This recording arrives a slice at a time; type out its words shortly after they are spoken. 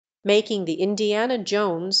Making the Indiana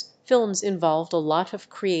Jones films involved a lot of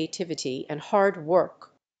creativity and hard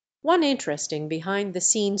work. One interesting behind the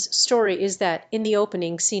scenes story is that in the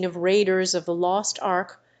opening scene of Raiders of the Lost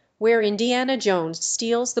Ark, where Indiana Jones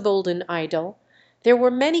steals the golden idol, there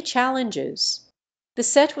were many challenges. The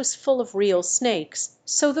set was full of real snakes,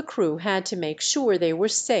 so the crew had to make sure they were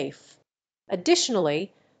safe.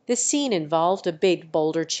 Additionally, the scene involved a big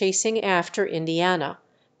boulder chasing after Indiana,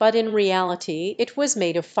 but in reality it was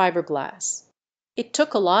made of fiberglass. It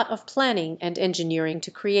took a lot of planning and engineering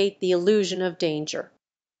to create the illusion of danger.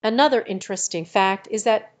 Another interesting fact is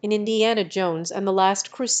that in Indiana Jones and the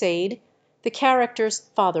Last Crusade, the character's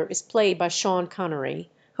father is played by Sean Connery,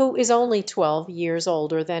 who is only 12 years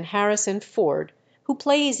older than Harrison Ford, who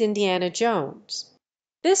plays Indiana Jones.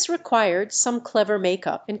 This required some clever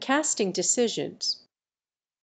makeup and casting decisions.